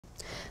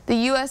The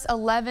US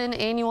 11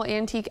 annual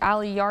Antique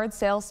Alley yard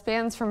sale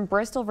spans from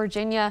Bristol,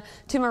 Virginia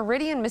to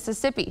Meridian,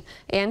 Mississippi.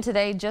 And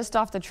today, just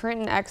off the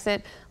Trenton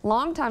exit,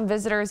 longtime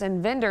visitors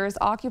and vendors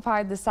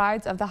occupied the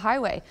sides of the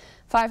highway.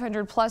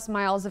 500+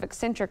 miles of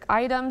eccentric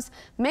items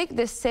make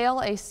this sale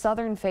a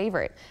southern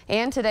favorite.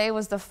 And today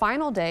was the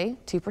final day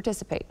to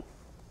participate.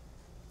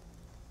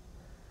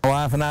 My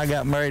wife and I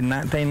got married in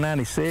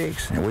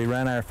 1996, and we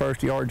ran our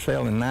first yard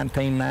sale in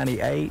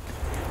 1998,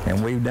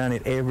 and we've done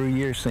it every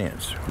year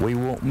since. We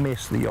won't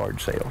miss the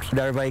yard sales.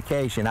 Our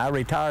vacation, I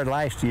retired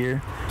last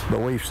year, but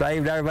we've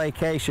saved our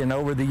vacation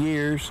over the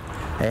years,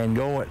 and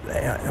go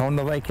on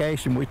the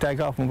vacation, we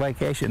take off on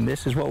vacation.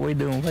 This is what we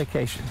do on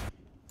vacation.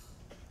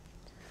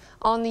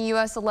 On the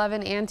US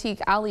 11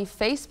 Antique Alley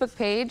Facebook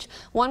page,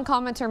 one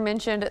commenter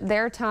mentioned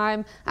their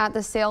time at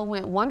the sale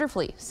went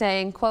wonderfully,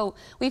 saying, quote,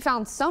 "We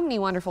found so many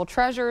wonderful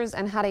treasures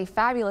and had a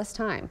fabulous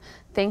time.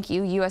 Thank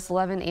you, US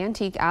 11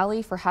 Antique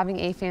Alley, for having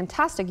a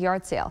fantastic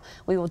yard sale.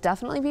 We will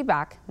definitely be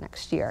back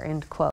next year," end quote.